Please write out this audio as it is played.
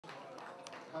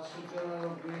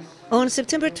On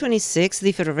September 26,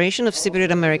 the Federation of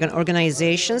Cypriot American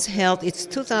Organizations held its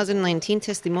 2019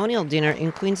 testimonial dinner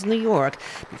in Queens, New York,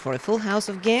 before a full house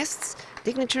of guests,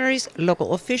 dignitaries,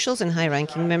 local officials, and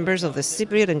high-ranking members of the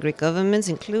Cypriot and Greek governments,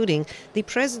 including the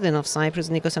President of Cyprus,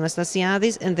 Nikos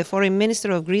Anastasiadis, and the Foreign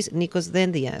Minister of Greece, Nikos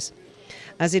Dendias.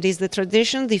 As it is the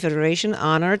tradition, the Federation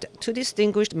honored two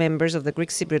distinguished members of the Greek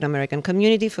Cypriot American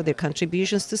community for their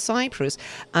contributions to Cyprus,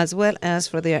 as well as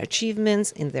for their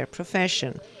achievements in their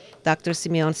profession. Dr.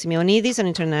 Simeon Simeonidis, an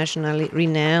internationally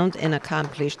renowned and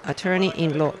accomplished attorney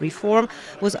in law reform,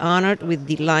 was honored with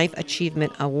the Life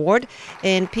Achievement Award,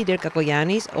 and Peter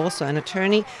Kakoyannis, also an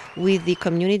attorney, with the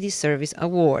Community Service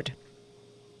Award.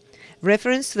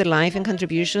 Reference to the life and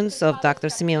contributions of Dr.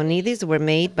 Simeonidis were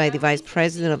made by the Vice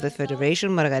President of the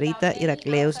Federation, Margarita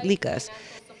Irakleos Likas.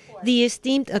 The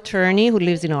esteemed attorney, who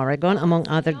lives in Oregon, among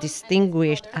other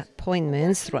distinguished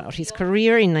appointments throughout his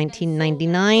career, in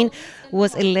 1999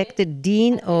 was elected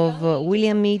Dean of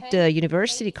Willamette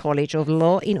University College of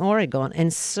Law in Oregon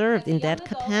and served in that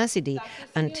capacity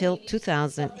until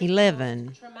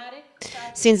 2011.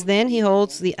 Since then, he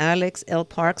holds the Alex L.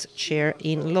 Parks Chair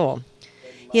in Law.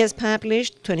 He has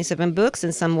published 27 books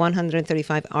and some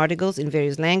 135 articles in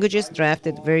various languages,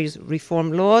 drafted various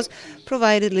reform laws,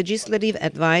 provided legislative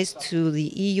advice to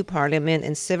the EU Parliament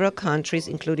and several countries,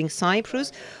 including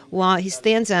Cyprus, while he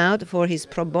stands out for his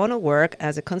pro bono work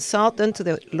as a consultant to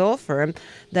the law firm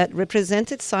that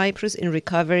represented Cyprus in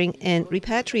recovering and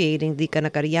repatriating the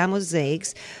Kanakaria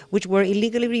mosaics, which were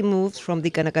illegally removed from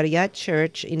the Kanakaria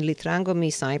church in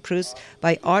Litrangomi, Cyprus,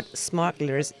 by art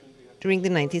smugglers during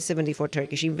the 1974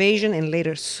 Turkish invasion and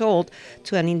later sold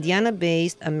to an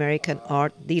Indiana-based American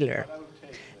art dealer.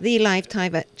 The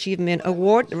Lifetime Achievement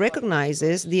Award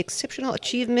recognizes the exceptional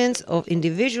achievements of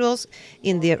individuals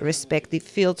in their respective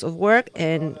fields of work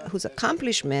and whose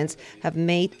accomplishments have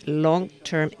made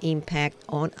long-term impact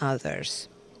on others.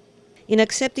 In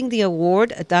accepting the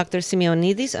award, Dr.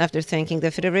 Simeonidis, after thanking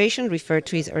the Federation, referred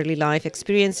to his early life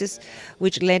experiences,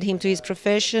 which led him to his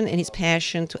profession and his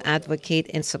passion to advocate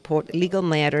and support legal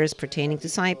matters pertaining to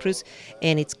Cyprus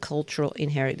and its cultural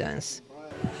inheritance.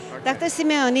 Dr.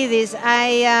 Simeonidis,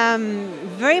 I am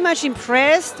very much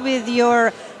impressed with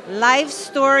your life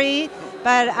story,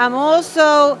 but I'm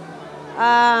also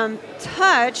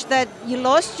touched that you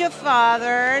lost your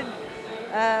father,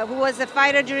 who was a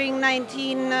fighter during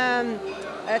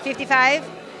 1955.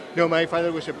 No, my father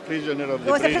was a prisoner of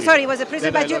the British. Sorry, he was a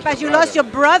prisoner, but you lost your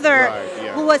brother, right,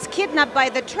 yeah, who was kidnapped by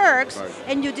the Turks, right,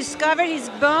 and you discovered his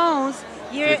bones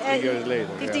 50 years later.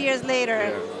 50 yeah. years later.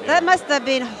 Yeah, yeah. That must have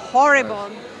been horrible.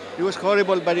 It was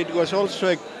horrible, but it was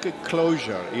also a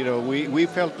closure. You know, we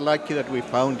felt lucky that we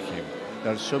found him.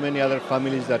 There are so many other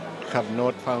families that have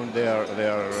not found their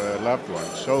loved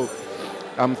ones. So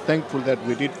I'm thankful that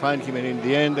we did find him, and in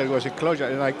the end there was a closure,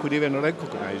 and I could even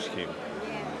recognize him.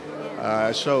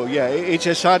 So yeah, it's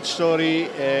a sad story,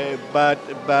 but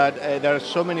there are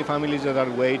so many families that are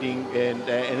waiting, and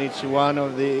it's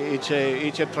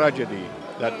it's a tragedy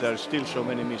that there are still so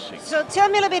many missing. So tell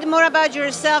me a little bit more about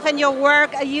yourself and your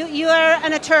work. You are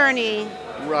an attorney,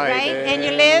 right? And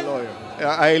you live? Lawyer.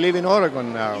 I live in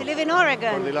Oregon now. You live in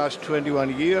Oregon? For the last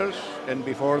 21 years, and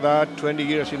before that 20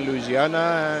 years in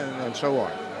Louisiana, and so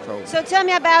on. So tell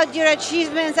me about your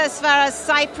achievements as far as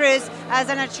Cyprus. As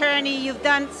an attorney, you've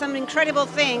done some incredible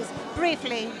things.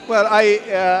 Briefly. Well,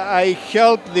 I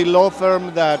helped the law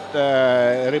firm that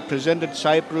represented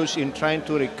Cyprus in trying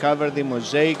to recover the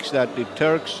mosaics that the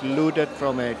Turks looted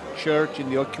from a church in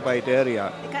the occupied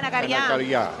area. The Kanakaria.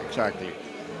 Kanakaria, exactly.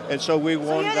 And so we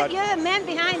won that. You're the man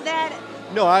behind that.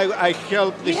 No, I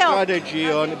helped the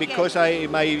strategy on, because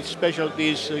my specialty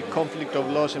is conflict of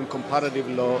laws and comparative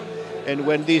law. And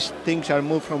when these things are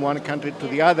moved from one country to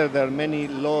the other, there are many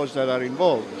laws that are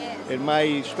involved. Yes. And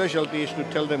my specialty is to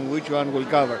tell them which one will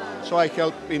govern. So I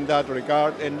helped in that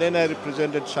regard. And then I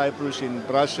represented Cyprus in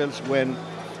Brussels when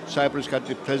Cyprus had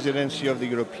the presidency of the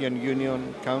European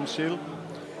Union Council.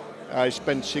 I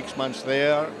spent 6 months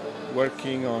there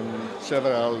working on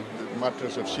several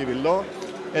matters of civil law.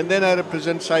 And then I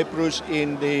represent Cyprus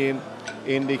in the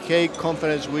Hague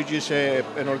Conference, which is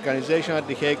an organization at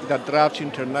The Hague that drafts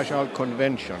international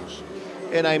conventions.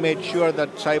 And I made sure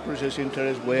that Cyprus's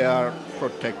interests were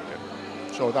protected.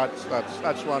 So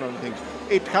that's one of the things.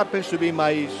 It happens to be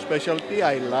my specialty.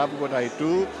 I love what I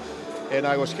do. And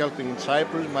I was helping in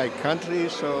Cyprus, my country,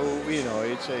 so, you know,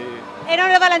 it's a... And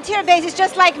on a volunteer basis,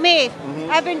 just like me.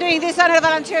 Mm-hmm. I've been doing this on a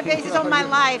volunteer basis all my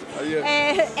life.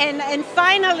 And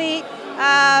finally,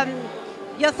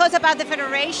 your thoughts about the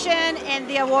Federation and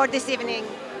the award this evening?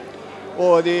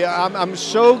 I'm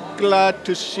so glad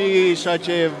to see such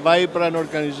a vibrant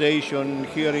organization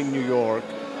here in New York.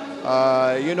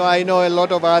 I know a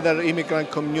lot of other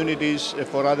immigrant communities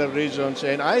for other reasons,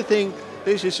 and I think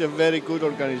this is a very good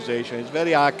organization. It's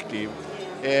very active.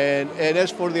 And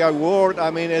as for the award,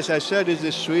 I mean, as I said, it's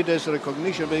the sweetest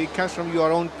recognition, but it comes from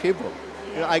your own people.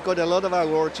 I got a lot of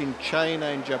awards in China,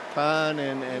 in Japan,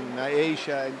 and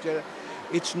Asia.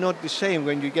 It's not the same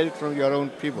when you get it from your own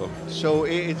people. So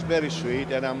it's very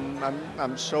sweet, and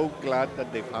I'm so glad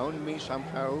that they found me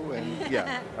somehow. And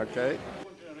yeah, okay.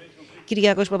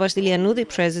 Kyriakos Papastilianou, the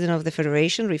president of the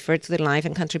Federation, referred to the life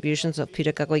and contributions of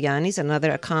Peter Kakoyannis,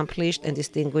 another accomplished and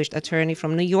distinguished attorney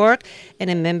from New York and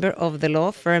a member of the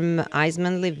law firm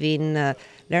Eisman, Levin,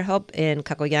 Lerhop and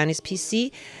Kakoyannis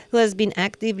PC, who has been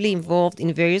actively involved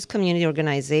in various community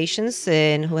organizations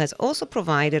and who has also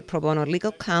provided pro bono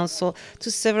legal counsel to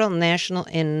several national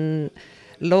and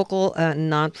local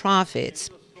nonprofits.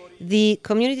 The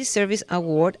Community Service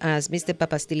Award, as Mr.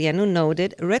 Papastilianou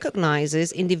noted,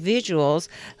 recognizes individuals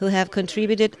who have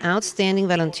contributed outstanding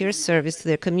volunteer service to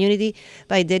their community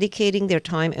by dedicating their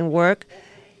time and work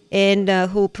and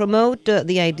who promote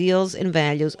the ideals and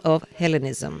values of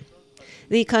Hellenism.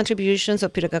 The contributions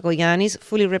of Peter Kakoyannis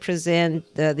fully represent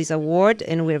this award,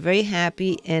 and we're very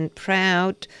happy and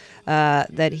proud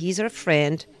that he's our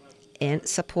friend and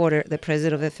supporter, the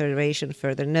president of the Federation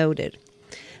further noted.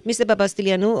 Mr.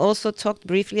 Papastilianou also talked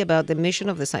briefly about the mission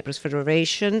of the Cyprus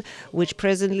Federation, which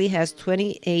presently has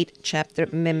 28 chapter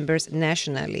members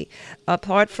nationally.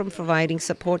 Apart from providing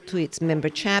support to its member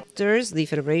chapters, the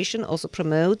Federation also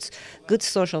promotes good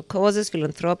social causes,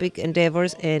 philanthropic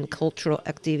endeavors, and cultural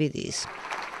activities.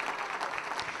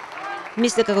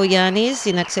 Mr. Kakoyannis,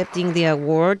 in accepting the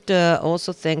award,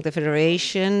 also thanked the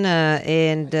Federation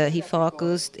and he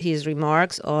focused his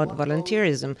remarks on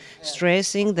volunteerism,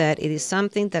 stressing that it is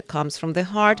something that comes from the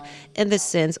heart and the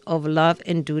sense of love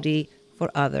and duty for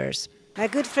others. My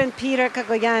good friend Peter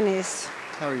Kakoyannis.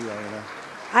 How are you, Elena?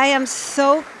 I am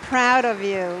so proud of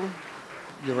you.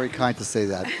 You're very kind to say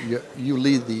that. You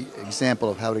lead the example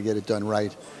of how to get it done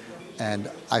right, and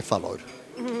I followed.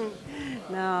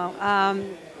 No.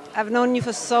 I've known you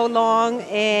for so long,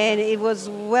 and it was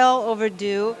well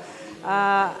overdue.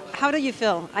 How do you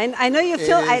feel? I know you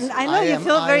feel. I know you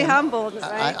feel very humbled.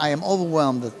 Right? I am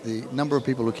overwhelmed at the number of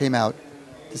people who came out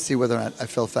to see whether or not I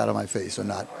fell flat on my face or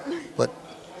not. But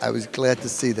I was glad to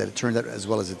see that it turned out as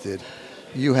well as it did.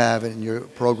 You have, and your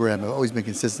program, have always been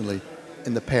consistently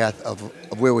in the path of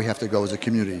where we have to go as a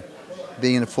community,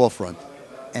 being in the forefront.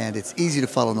 And it's easy to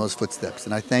follow in those footsteps.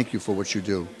 And I thank you for what you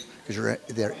do, because you're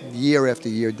there year after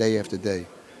year, day after day.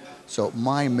 So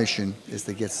my mission is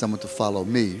to get someone to follow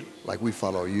me like we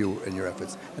follow you and your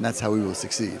efforts, and that's how we will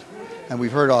succeed. And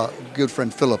we've heard our good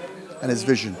friend Philip and his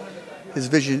vision. His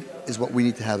vision is what we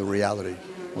need to have a reality.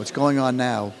 What's going on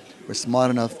now, we're smart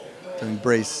enough to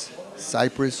embrace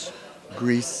Cyprus,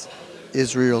 Greece,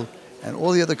 Israel, and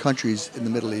all the other countries in the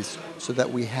Middle East so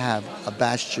that we have a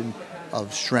bastion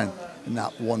of strength and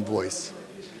not one voice.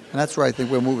 And that's where I think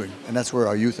we're moving, and that's where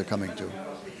our youth are coming to.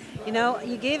 You know,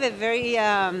 you gave a very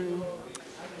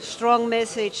strong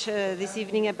message this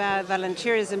evening about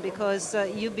volunteerism, because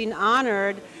you've been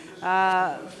honored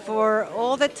for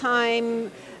all the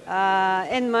time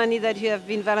and money that you have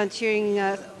been volunteering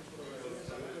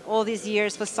all these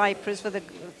years for Cyprus,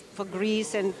 for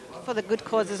Greece, and for the good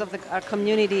causes of our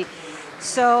community.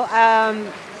 So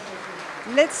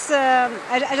let's.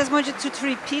 I just want you to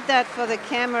repeat that for the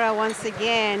camera once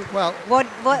again. Well, what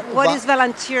is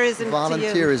volunteerism to you?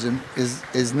 Volunteerism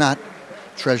is not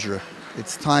treasure.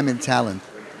 It's time and talent,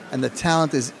 and the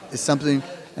talent is something,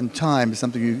 and time is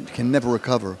something you can never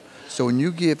recover. So when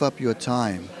you give up your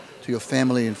time to your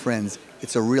family and friends,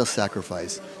 it's a real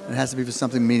sacrifice. And it has to be for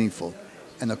something meaningful.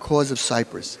 And the cause of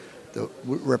Cyprus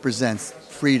represents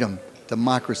freedom,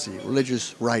 democracy,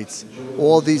 religious rights.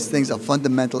 All these things are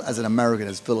fundamental as an American,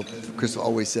 as Philip Christopher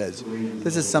always says.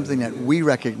 This is something that we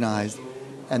recognize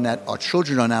and that our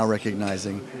children are now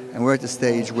recognizing. And we're at the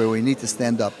stage where we need to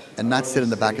stand up and not sit in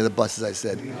the back of the bus, as I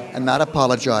said, and not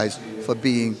apologize for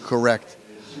being correct,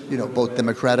 you know, both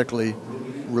democratically,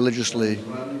 religiously,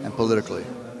 and politically.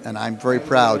 And I'm very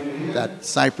proud that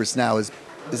Cyprus now is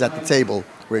at the table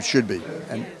where it should be.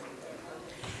 And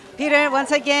Peter,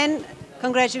 once again,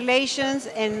 congratulations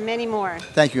and many more.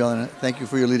 Thank you, Elena. Thank you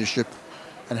for your leadership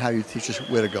and how you teach us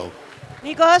where to go.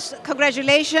 Nikos,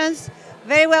 congratulations.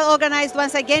 Very well organized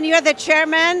once again. You're the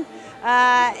chairman,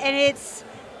 and it's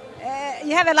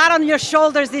you have a lot on your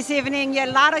shoulders this evening. You have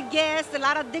a lot of guests, a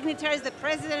lot of dignitaries. The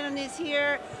president is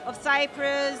here of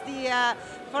Cyprus, the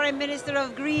foreign minister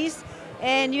of Greece.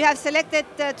 And you have selected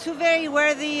two very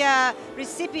worthy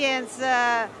recipients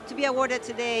to be awarded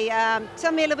today.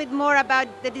 Tell me a little bit more about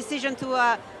the decision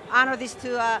to honor these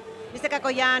two, Mr.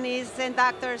 Kakoyannis and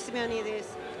Dr. Simeonidis.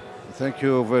 Thank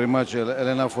you very much,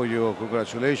 Elena, for your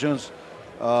congratulations.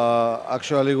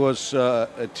 Actually, it was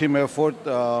a team effort.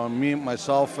 Me,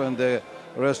 myself, and the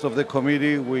rest of the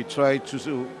committee, we tried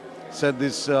to set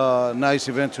this nice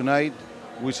event tonight.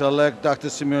 We select Dr.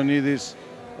 Simeonidis,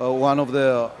 one of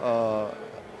the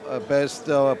best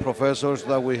professors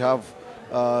that we have,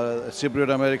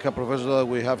 Cypriot American professor that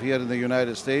we have here in the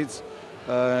United States,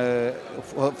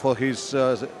 for his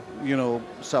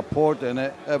support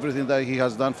and everything that he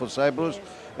has done for Cyprus.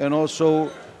 And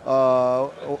also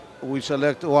we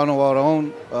select one of our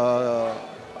own,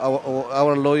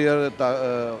 our lawyer,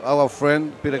 our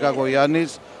friend, Peter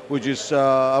Kakoyannis, which is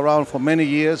around for many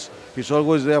years. He's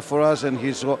always there for us, and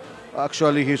he's one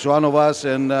of us,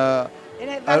 and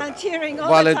volunteering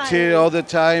all the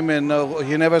time, and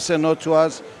he never said no to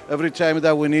us. Every time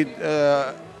that we need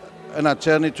an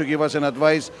attorney to give us an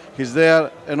advice, he's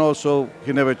there, and also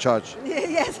he never charged.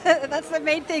 Yes, that's the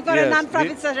main thing for a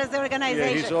non-profit such as the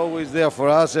organization. Yeah, he's always there for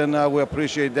us, and we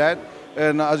appreciate that.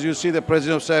 And as you see, the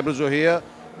President of Cyprus were here,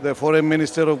 the Foreign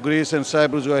Minister of Greece and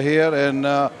Cyprus were here, and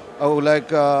I would like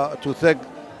to thank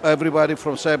everybody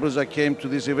from Cyprus that came to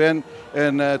this event,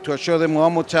 and to assure them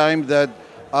one more time that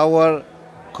our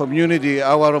community,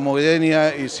 our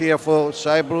Homogeneia is here for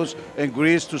Cyprus and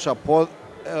Greece to support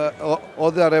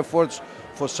all their efforts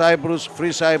for Cyprus,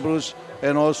 free Cyprus,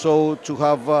 and also to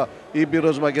have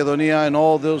Ipiros, Macedonia, and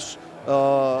all those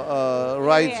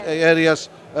areas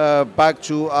back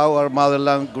to our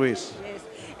motherland, Greece. Yes.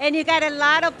 And you got a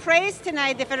lot of praise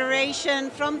tonight, the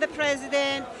Federation, from the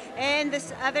President and the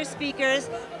other speakers,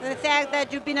 the fact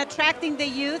that you've been attracting the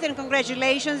youth, and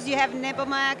congratulations, you have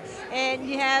Nepomuk, and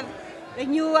you have the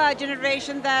new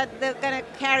generation that they're going to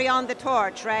carry on the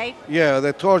torch, right? Yeah,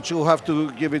 the torch, you have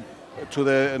to give it to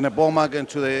the Nepomuk and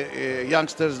to the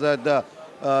youngsters that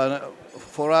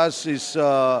for us is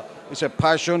a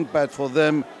passion, but for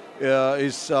them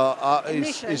is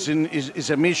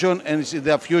a mission, and it's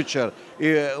their future.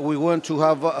 We want to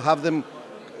have them,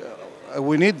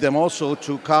 we need them also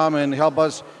to come and help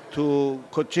us to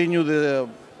continue the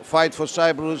fight for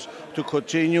Cyprus, to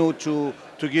continue to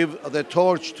give the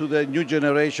torch to the new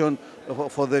generation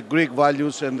for the Greek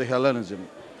values and the Hellenism.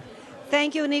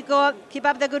 Thank you, Nico. Keep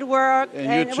up the good work.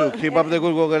 And you too. Keep up the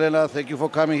good work, Elena. Thank you for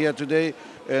coming here today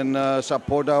and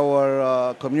support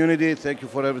our community. Thank you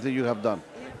for everything you have done.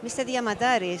 Mr.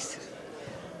 Diamataris,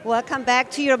 welcome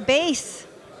back to your base.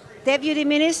 Deputy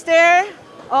Minister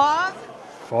of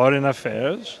Foreign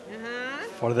Affairs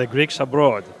for the Greeks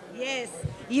abroad. Yes,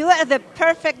 you are the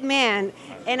perfect man.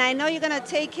 And I know you're going to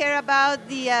take care about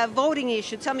the voting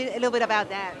issue. Tell me a little bit about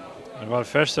that. Well,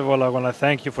 first of all, I want to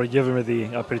thank you for giving me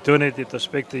the opportunity to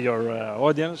speak to your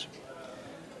audience.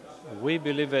 We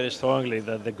believe very strongly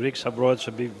that the Greeks abroad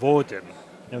should be voting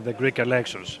in the Greek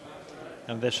elections.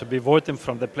 And they should be voting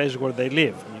from the place where they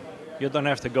live. You don't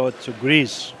have to go to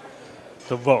Greece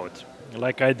to vote,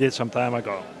 like I did some time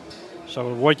ago. So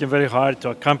we're working very hard to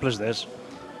accomplish this.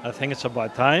 I think it's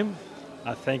about time.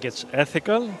 I think it's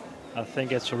ethical. I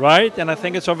think it's right, and I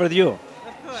think it's overdue. Of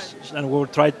course. And we'll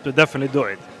try to definitely do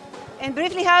it. And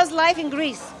briefly, how's life in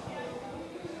Greece?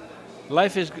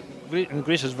 Life in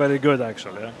Greece is very good,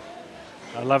 actually.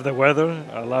 I love the weather.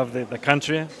 I love the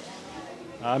country.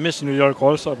 I miss New York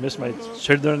also. I miss my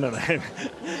children. And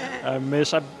I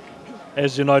miss,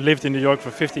 as you know, I lived in New York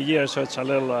for 50 years, so it's a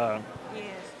little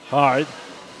hard.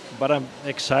 But I'm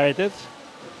excited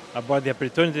about the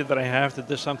opportunity that I have to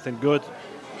do something good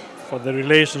for the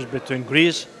relations between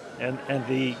Greece and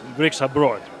the Greeks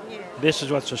abroad. Yes. This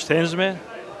is what sustains me.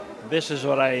 This is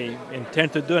what I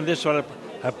intend to do, and this is what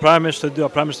I promise to do. I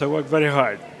promise to work very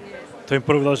hard to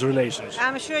improve those relations.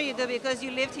 I'm sure you do, because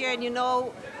you lived here and you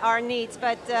know our needs.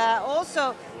 But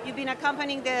also, you've been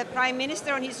accompanying the Prime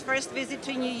Minister on his first visit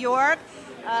to New York.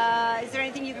 Is there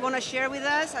anything you want to share with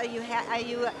us? Are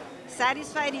you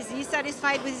satisfied? Is he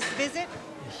satisfied with his visit?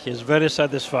 He's very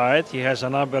satisfied. He has a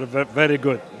number of very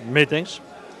good meetings.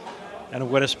 And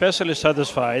we're especially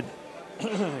satisfied,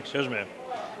 excuse me,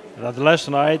 that last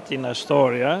night in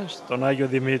Astoria, στον Άγιο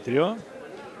Δημήτριο,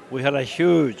 we had a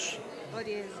huge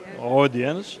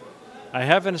audience. I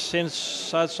haven't seen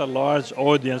such a large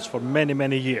audience for many,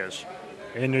 many years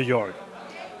in New York.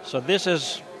 So this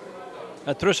is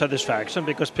a true satisfaction,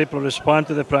 because people respond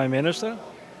to the Prime Minister.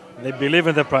 They believe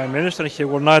in the Prime Minister, and he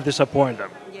will not disappoint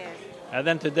them. And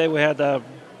then today we had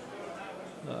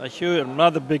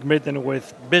another big meeting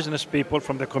with business people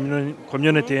from the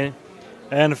community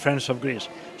and friends of Greece.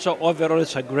 So overall,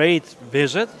 it's a great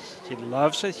visit. He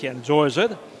loves it. He enjoys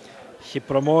it. He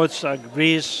promotes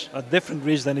Greece, a different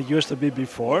Greece than it used to be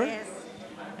before. Yes.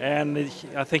 And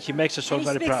I think he makes us all And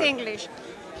he very speaks proud. English.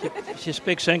 He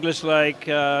speaks English like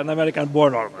an American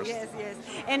born almost. Yes, yes.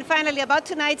 And finally, about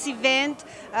tonight's event,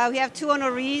 we have two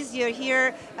honorees. You're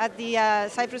here at the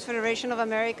Cyprus Federation of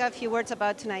America. A few words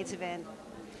about tonight's event.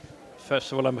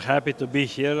 First of all, I'm happy to be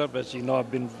here. As you know,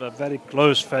 I've been a very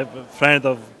close friend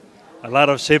of a lot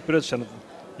of Cypriots and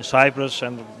in Cyprus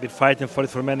and been fighting for it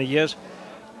for many years.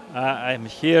 I'm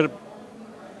here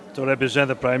to represent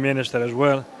the Prime Minister as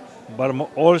well, but I'm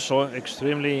also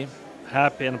extremely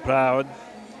happy and proud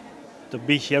to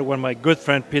be here when my good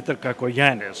friend Peter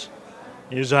Kakoyannis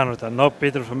is honored. I know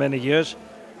Peter for many years.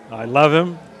 I love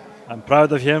him, I'm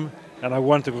proud of him, and I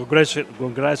want to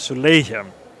congratulate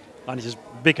him on his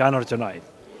big honor tonight.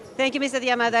 Thank you, Mr.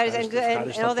 Diamadaris,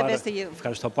 and all the best to you.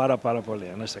 Ευχαριστώ πάρα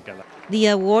πολύ. Να είστε καλά. The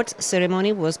awards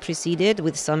ceremony was preceded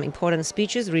with some important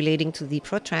speeches relating to the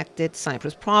protracted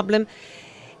Cyprus problem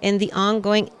and the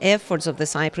ongoing efforts of the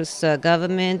Cyprus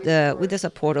government with the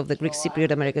support of the Greek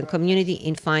Cypriot American community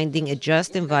in finding a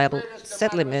just and viable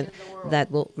settlement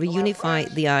that will reunify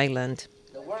the island.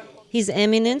 His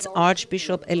Eminence,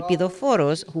 Archbishop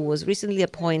Elpidoforos, who was recently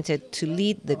appointed to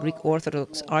lead the Greek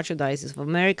Orthodox Archdiocese of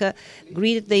America,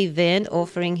 greeted the event,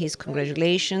 offering his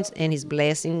congratulations and his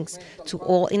blessings to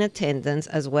all in attendance,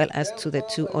 as well as to the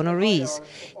two honorees.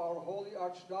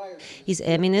 His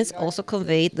Eminence also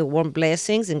conveyed the warm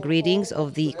blessings and greetings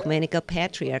of the Ecumenical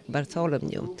Patriarch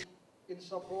Bartholomew.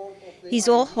 His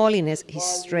All Holiness, he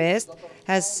stressed,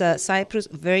 has Cyprus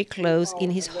very close in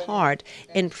his heart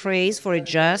and prays for a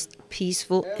just,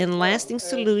 peaceful, and lasting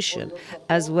solution,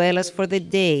 as well as for the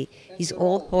day His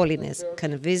All Holiness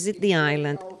can visit the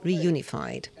island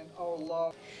reunified.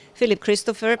 Philip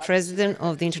Christopher, president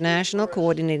of the International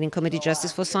Coordinating Committee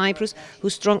Justice for Cyprus,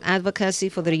 whose strong advocacy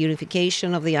for the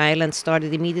reunification of the island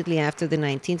started immediately after the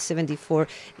 1974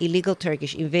 illegal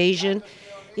Turkish invasion,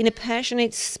 in a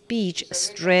passionate speech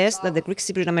stressed that the Greek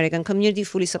Cypriot American community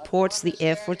fully supports the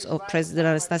efforts of President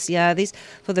Anastasiadis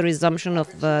for the resumption of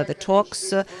the talks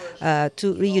to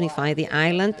reunify the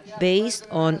island based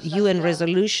on UN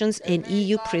resolutions and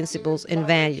EU principles and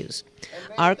values.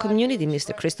 Our community,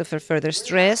 Mr. Christopher further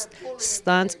stressed,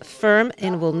 stands firm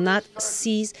and will not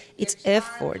cease its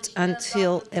efforts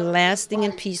until a lasting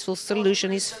and peaceful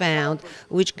solution is found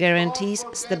which guarantees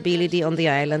stability on the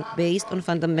island based on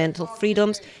fundamental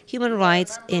freedoms, human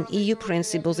rights, and EU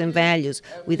principles and values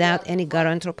without any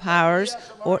guarantor powers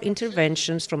or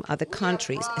interventions from other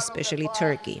countries, especially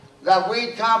Turkey. That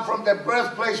we come from the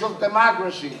birthplace of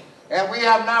democracy, and we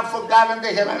have not forgotten the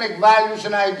Hellenic values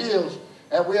and ideals.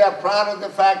 And we are proud of the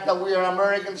fact that we are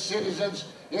American citizens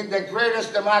in the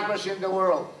greatest democracy in the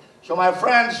world. So my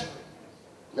friends,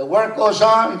 the work goes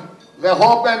on, the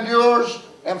hope endures,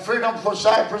 and freedom for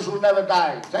Cyprus will never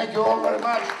die. Thank you all very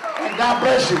much, and God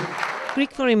bless you.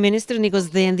 Greek Foreign Minister Nikos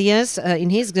Dendias, in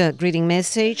his greeting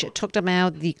message, talked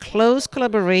about the close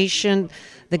collaboration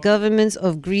the governments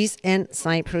of Greece and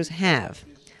Cyprus have.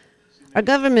 Our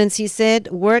governments, he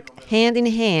said, work hand in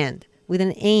hand with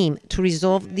an aim to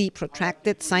resolve the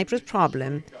protracted Cyprus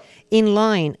problem in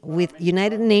line with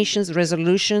United Nations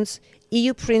resolutions,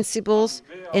 EU principles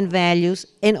and values,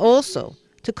 and also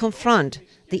to confront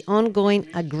the ongoing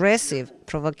aggressive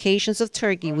provocations of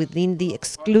Turkey within the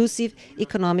exclusive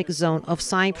economic zone of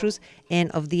Cyprus and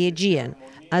of the Aegean,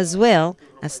 as well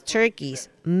as Turkey's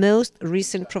most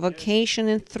recent provocation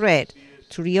and threat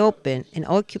to reopen and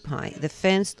occupy the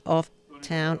fenced-off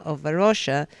town of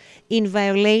Varosha in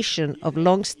violation of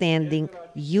long-standing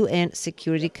UN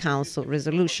Security Council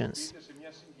resolutions.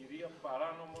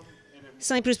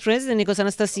 Cyprus President Nikos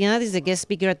Anastasiadis, the guest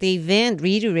speaker at the event,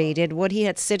 reiterated what he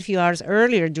had said a few hours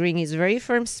earlier during his very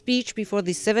firm speech before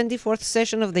the 74th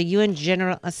session of the UN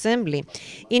General Assembly,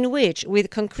 in which,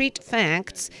 with concrete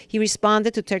facts, he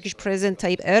responded to Turkish President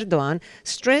Tayyip Erdogan,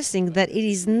 stressing that it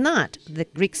is not the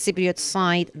Greek Cypriot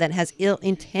side that has ill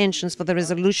intentions for the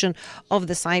resolution of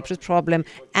the Cyprus problem,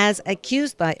 as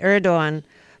accused by Erdogan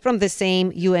from the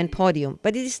same UN podium,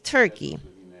 but it is Turkey.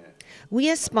 We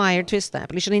aspire to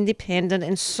establish an independent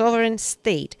and sovereign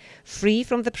state free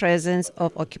from the presence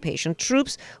of occupation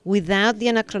troops without the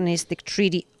anachronistic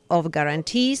treaty of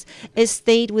guarantees, a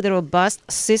state with a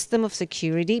robust system of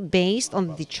security based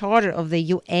on the Charter of the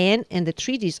UN and the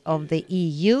treaties of the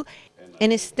EU,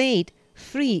 and a state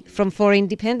free from foreign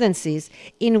dependencies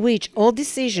in which all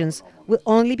decisions will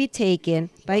only be taken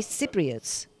by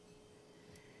Cypriots.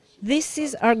 This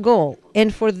is our goal,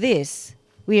 and for this,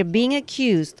 we are being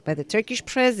accused by the Turkish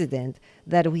president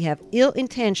that we have ill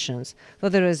intentions for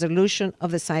the resolution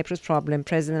of the Cyprus problem,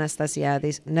 President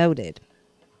Anastasiadis noted.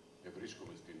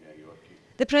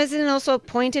 The president also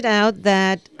pointed out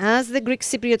that as the Greek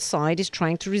Cypriot side is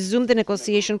trying to resume the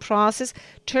negotiation process,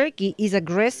 Turkey is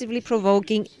aggressively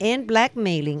provoking and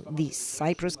blackmailing the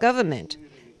Cyprus government.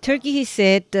 Turkey, he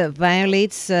said,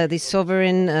 violates the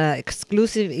sovereign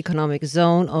exclusive economic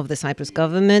zone of the Cyprus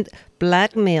government,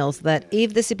 blackmails that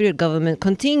if the Cypriot government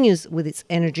continues with its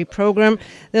energy program,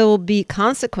 there will be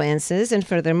consequences, and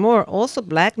furthermore also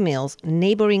blackmails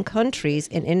neighboring countries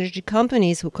and energy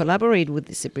companies who collaborate with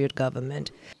the Cypriot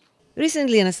government.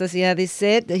 Recently, Anastasiadis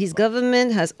said that his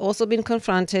government has also been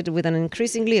confronted with an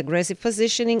increasingly aggressive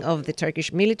positioning of the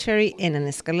Turkish military and an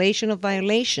escalation of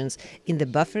violations in the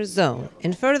buffer zone.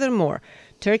 And furthermore,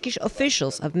 Turkish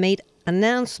officials have made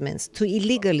announcements to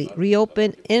illegally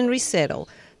reopen and resettle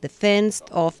the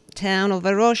fenced-off town of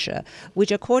Varosha, which,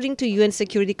 according to UN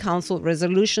Security Council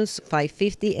resolutions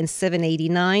 550 and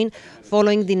 789,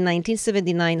 following the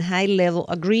 1979 high-level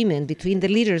agreement between the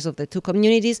leaders of the two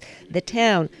communities, the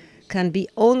town can be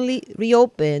only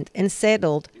reopened and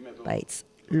settled by its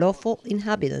lawful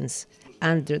inhabitants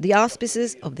under the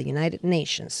auspices of the United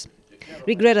Nations.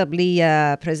 Regrettably,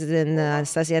 President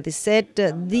Anastasiadis said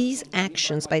these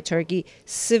actions by Turkey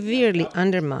severely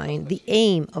undermine the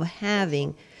aim of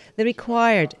having the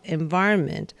required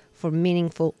environment for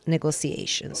meaningful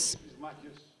negotiations.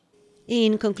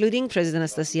 In concluding, President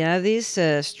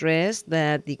Anastasiadis stressed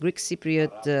that the Greek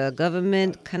Cypriot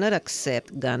government cannot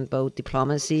accept gunboat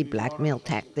diplomacy, blackmail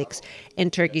tactics,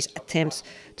 and Turkey's attempts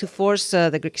to force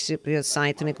the Greek Cypriot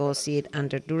side to negotiate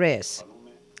under duress.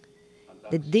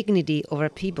 The dignity of our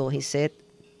people, he said,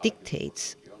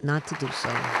 dictates not to do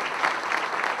so.